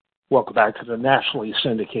Welcome back to the nationally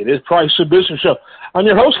syndicated Price of Business Show. I'm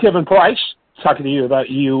your host, Kevin Price, talking to you about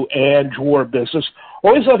you and your business.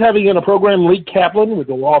 Always love having in a program Lee Kaplan with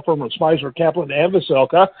the law firm of Spicer, Kaplan, and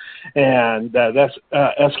Veselka, and that's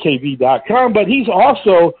skv.com. But he's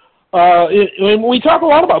also, and we talk a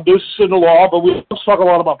lot about business and the law, but we also talk a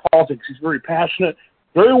lot about politics. He's very passionate,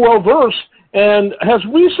 very well-versed, and has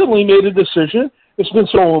recently made a decision. It's been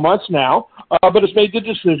several months now, but has made the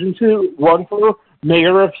decision to run for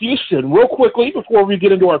mayor of Houston. Real quickly, before we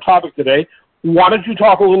get into our topic today, why don't you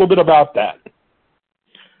talk a little bit about that?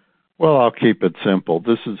 Well, I'll keep it simple.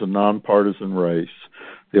 This is a nonpartisan race.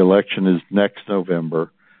 The election is next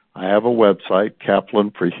November. I have a website,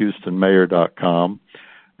 kaplanforhoustonmayor.com,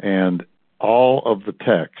 and all of the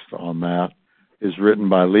text on that is written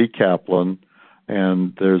by Lee Kaplan,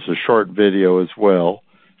 and there's a short video as well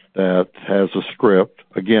that has a script,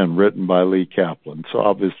 again, written by Lee Kaplan. So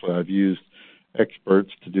obviously I've used experts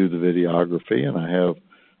to do the videography, and I have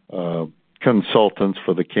consultants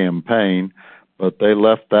for the campaign, but they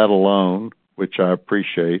left that alone, which I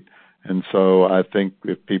appreciate. And so I think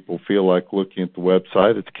if people feel like looking at the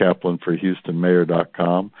website, it's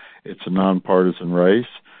kaplanforhoustonmayor.com. It's a nonpartisan race,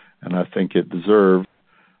 and I think it deserves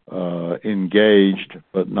engaged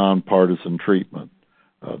but nonpartisan treatment.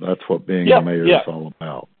 That's what being a mayor is all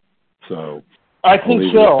about. So I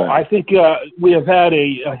think so. I think we have had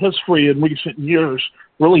a history in recent years,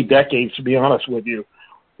 really decades, to be honest with you,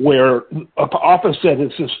 where an office that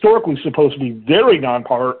is historically supposed to be very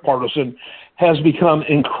nonpartisan has become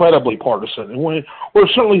incredibly partisan. And we're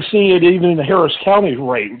certainly seeing it even in the Harris County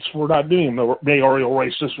race. We're not doing the mayoral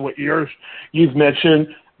race this year. You've mentioned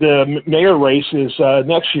the mayor race is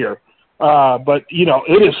next year. But, you know,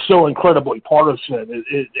 it is so incredibly partisan.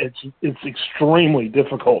 It's extremely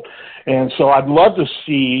difficult. And so I'd love to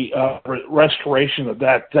see restoration of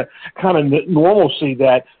that kind of normalcy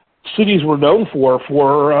that cities were known for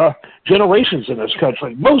generations in this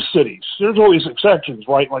country. Most cities. There's always exceptions,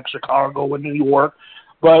 right, like Chicago and New York.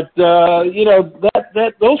 But, you know,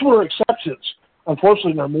 that those were exceptions.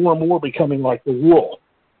 Unfortunately, they're more and more becoming like the rule.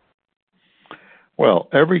 Well,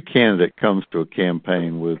 every candidate comes to a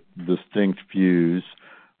campaign with distinct views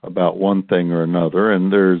about one thing or another,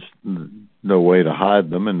 and there's no way to hide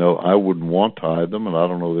them, and no, I wouldn't want to hide them, and I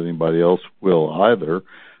don't know that anybody else will either.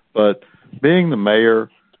 But being the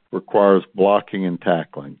mayor requires blocking and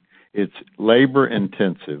tackling. It's labor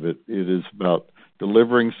intensive. It is about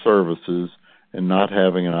delivering services and not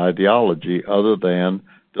having an ideology other than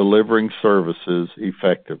delivering services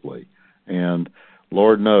effectively. And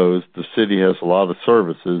Lord knows the city has a lot of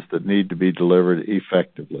services that need to be delivered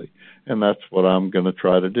effectively. And that's what I'm going to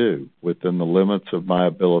try to do within the limits of my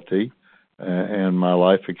ability and my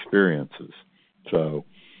life experiences. So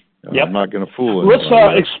I'm not going to fool anyone.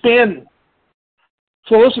 Let's expand.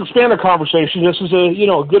 So let's expand the conversation. This is a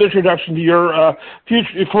good introduction to your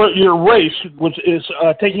future for your race, which is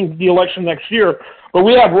taking the election next year. But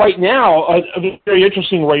we have right now a very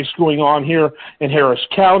interesting race going on here in Harris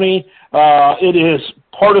County. It is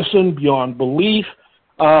partisan beyond belief.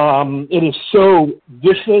 It is so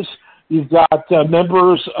vicious. You've got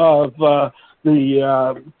members of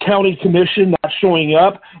the county commission not showing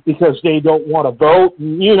up because they don't want to vote.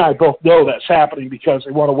 And you and I both know that's happening because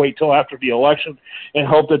they want to wait till after the election and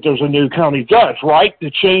hope that there's a new county judge, right, to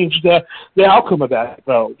change the outcome of that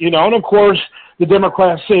vote. And of course, the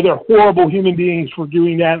Democrats say they're horrible human beings for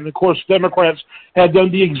doing that. And of course, Democrats had done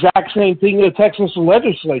the exact same thing in the Texas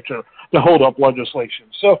legislature to hold up legislation.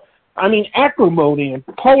 So, I mean, acrimony and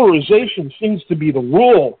polarization seems to be the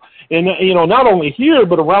rule, and not only here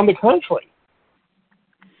but around the country.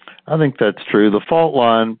 I think that's true. The fault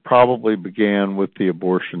line probably began with the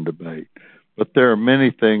abortion debate, but there are many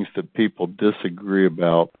things that people disagree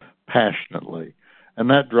about passionately, and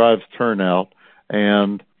that drives turnout.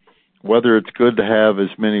 And whether it's good to have as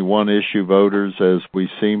many one-issue voters as we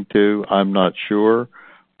seem to, I'm not sure,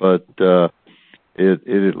 but it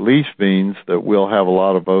at least means that we'll have a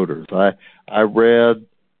lot of voters. I read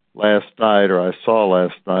last night, or I saw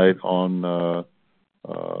last night on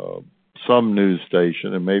some news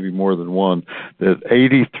station, and maybe more than one, that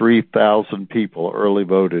 83,000 people early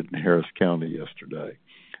voted in Harris County yesterday.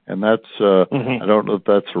 And that's, I don't know if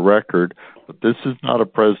that's a record, but this is not a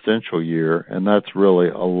presidential year, and that's really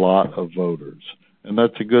a lot of voters. And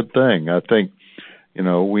that's a good thing. I think,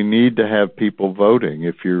 we need to have people voting.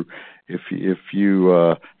 If you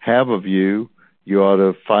have a view, you ought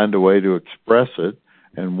to find a way to express it,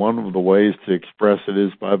 and one of the ways to express it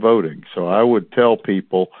is by voting. So I would tell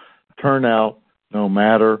people, turn out no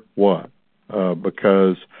matter what,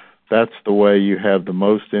 because that's the way you have the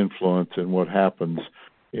most influence in what happens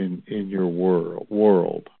in your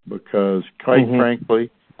world. Because because, quite frankly,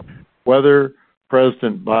 whether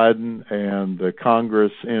President Biden and the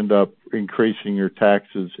Congress end up increasing your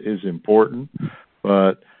taxes is important,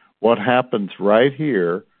 but what happens right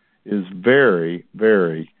here is very,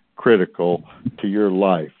 very critical to your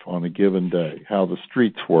life on a given day. How the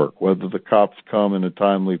streets work, whether the cops come in a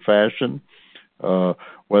timely fashion,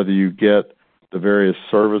 whether you get the various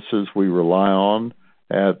services we rely on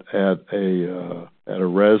at a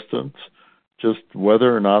residence, just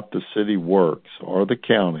whether or not the city works or the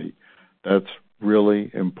county. That's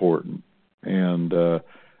really important. And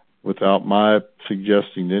without my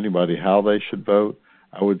suggesting to anybody how they should vote,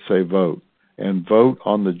 I would say vote. And vote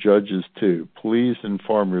on the judges, too. Please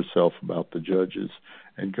inform yourself about the judges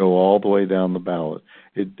and go all the way down the ballot.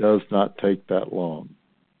 It does not take that long.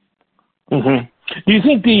 Do you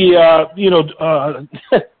think the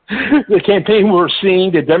the campaign we're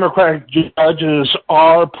seeing, the Democratic judges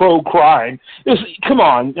are pro-crime? Come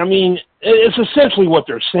on. I mean, it's essentially what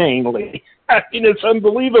they're saying, Lee. I mean, it's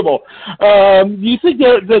unbelievable. Do you think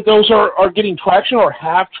that those are getting traction or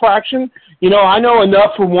have traction? You know, I know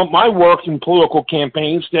enough from my work in political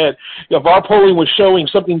campaigns that if our polling was showing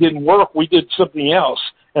something didn't work, we did something else.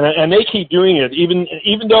 And they keep doing it, even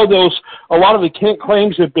though a lot of the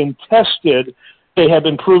claims have been tested, they have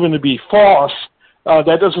been proven to be false.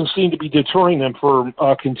 That doesn't seem to be deterring them from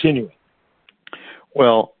continuing.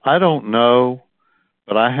 Well, I don't know,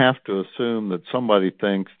 but I have to assume that somebody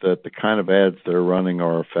thinks that the kind of ads they're running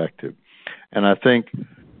are effective. And I think,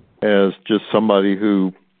 as just somebody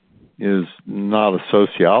who is not a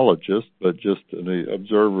sociologist, but just an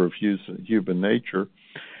observer of human nature,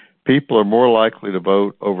 people are more likely to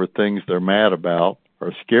vote over things they're mad about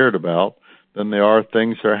or scared about than they are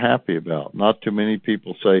things they're happy about. Not too many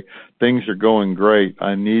people say, things are going great,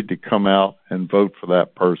 I need to come out and vote for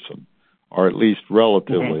that person, or at least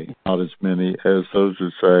relatively, not as many as those who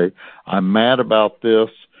say, I'm mad about this,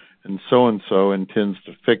 and so intends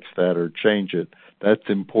to fix that or change it. That's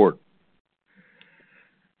important.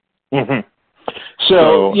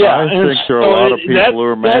 So yeah, I think there are a lot of people who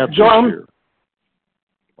are mad this year.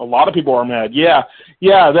 A lot of people are mad. Yeah,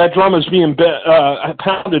 that drum is being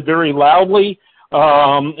pounded very loudly,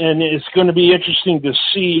 and it's going to be interesting to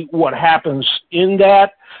see what happens in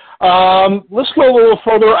that. Let's go a little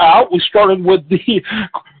further out. We started with the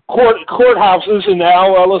courthouses, and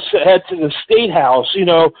now let's head to the State House, and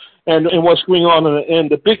what's going on in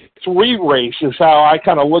the big three race is how I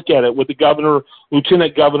kind of look at it, with the governor,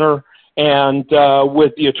 lieutenant governor, and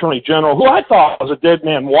with the attorney general, who I thought was a dead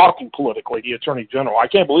man walking politically, the attorney general. I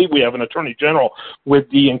can't believe we have an attorney general with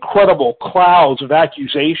the incredible clouds of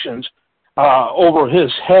accusations over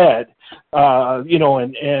his head,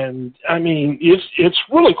 and I mean, it's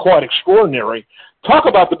really quite extraordinary. Talk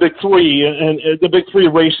about the big three and the big three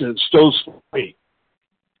races, those three.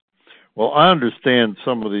 Well, I understand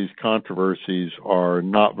some of these controversies are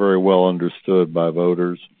not very well understood by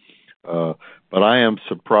voters, but I am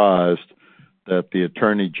surprised that the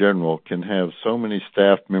Attorney General can have so many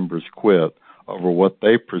staff members quit over what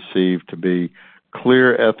they perceive to be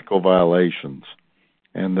clear ethical violations,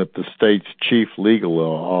 and that the state's chief legal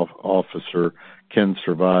officer can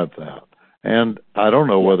survive that. And I don't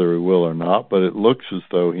know whether he will or not, but it looks as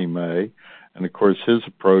though he may. And, of course, his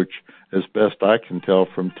approach, as best I can tell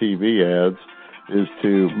from TV ads, is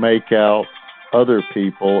to make out other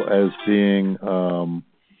people as being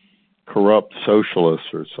corrupt socialists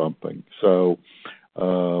or something. So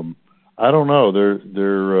I don't know.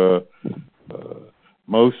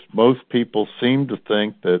 Most people seem to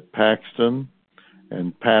think that Paxton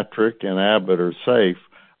and Patrick and Abbott are safe.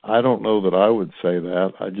 I don't know that I would say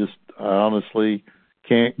that. I honestly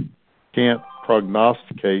can't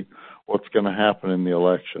prognosticate what's going to happen in the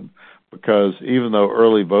election, because even though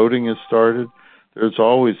early voting has started, there's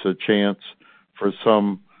always a chance for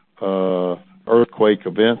some earthquake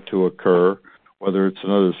event to occur, whether it's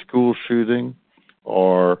another school shooting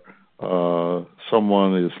or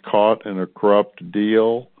someone is caught in a corrupt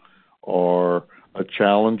deal, or a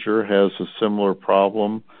challenger has a similar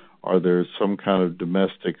problem, or there's some kind of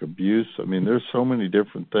domestic abuse. I mean, there's so many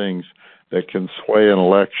different things that can sway an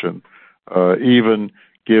election, even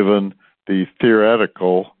given the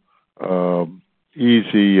theoretical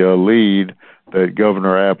easy lead that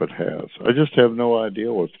Governor Abbott has. I just have no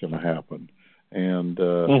idea what's going to happen. And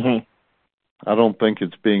I don't think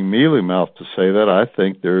it's being mealy-mouthed to say that. I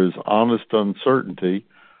think there's honest uncertainty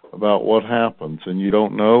about what happens, and you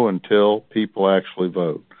don't know until people actually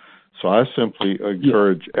vote. So I simply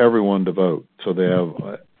encourage everyone to vote so they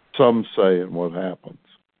have some say in what happens.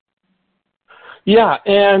 Yeah,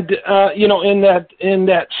 and in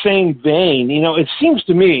that same vein, it seems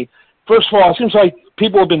to me, first of all, it seems like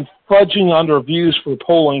people have been fudging on their views for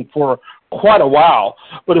polling for quite a while,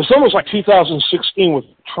 but it's almost like 2016 was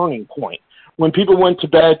a turning point. When people went to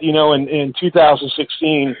bed, in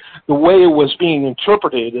 2016, the way it was being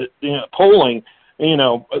interpreted, polling,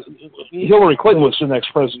 Hillary Clinton was the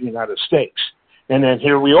next president of the United States. And then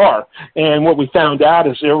here we are. And what we found out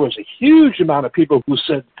is there was a huge amount of people who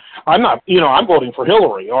said, I'm voting for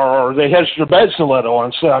Hillary, or they hedged their bets a little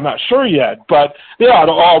and said, I'm not sure yet, but they had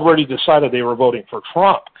already decided they were voting for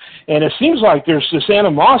Trump. And it seems like there's this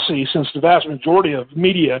animosity, since the vast majority of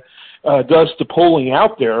media does the polling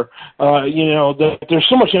out there, that there's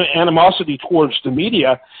so much animosity towards the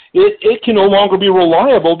media, it can no longer be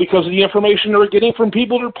reliable because of the information they're getting from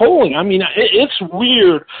people they're polling. I mean, it's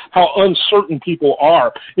weird how uncertain people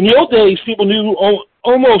are. In the old days, people knew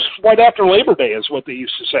almost right after Labor Day is what they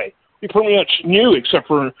used to say. We pretty much knew, except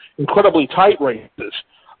for incredibly tight races.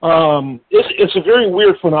 It's a very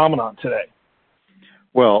weird phenomenon today.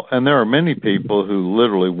 Well, and there are many people who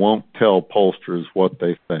literally won't tell pollsters what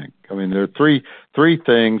they think. I mean, there are three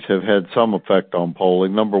things have had some effect on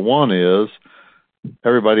polling. Number one is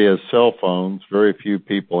everybody has cell phones. Very few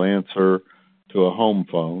people answer to a home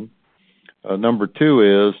phone. Number two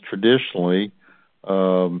is traditionally,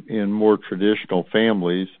 in more traditional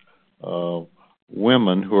families,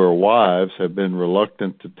 women who are wives have been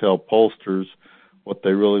reluctant to tell pollsters what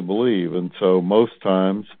they really believe. And so most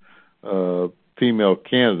times, female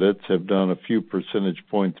candidates have done a few percentage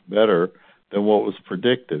points better than what was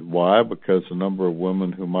predicted. Why? Because the number of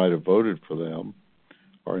women who might have voted for them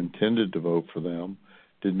or intended to vote for them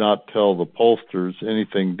did not tell the pollsters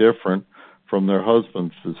anything different from their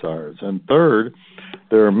husband's desires. And third,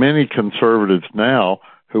 there are many conservatives now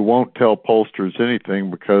who won't tell pollsters anything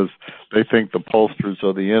because they think the pollsters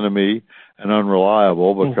are the enemy and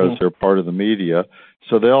unreliable because they're part of the media,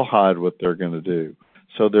 so they'll hide what they're going to do.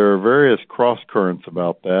 So there are various cross-currents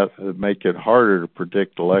about that make it harder to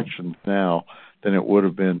predict elections now than it would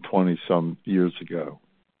have been 20-some years ago.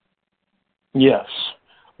 Yes.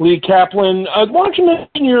 Lee Kaplan, why don't you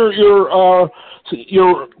mention your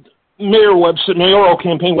mayoral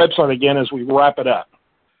campaign website again as we wrap it up?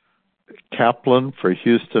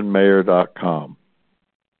 KaplanForHoustonMayor.com.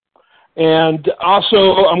 And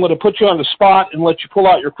also, I'm going to put you on the spot and let you pull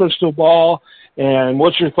out your crystal ball. And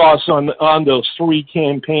what's your thoughts on those three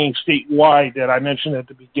campaigns statewide that I mentioned at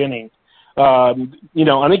the beginning? And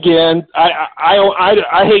again,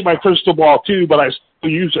 I hate my crystal ball too, but I still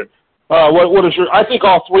use it. What is I think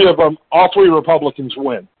all three Republicans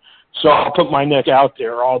win. So I'll put my neck out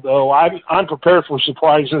there, although I'm prepared for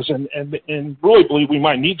surprises and really believe we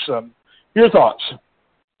might need some. Your thoughts?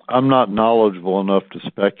 I'm not knowledgeable enough to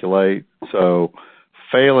speculate, so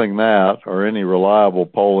failing that or any reliable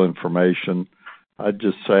poll information, I'd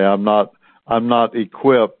just say I'm not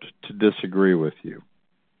equipped to disagree with you.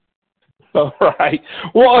 All right.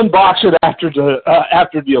 We'll unbox it after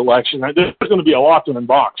the election. There's going to be a lot to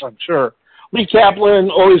unbox, I'm sure. Lee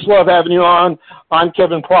Kaplan, always love having you on. I'm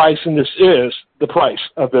Kevin Price, and this is The Price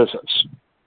of Business.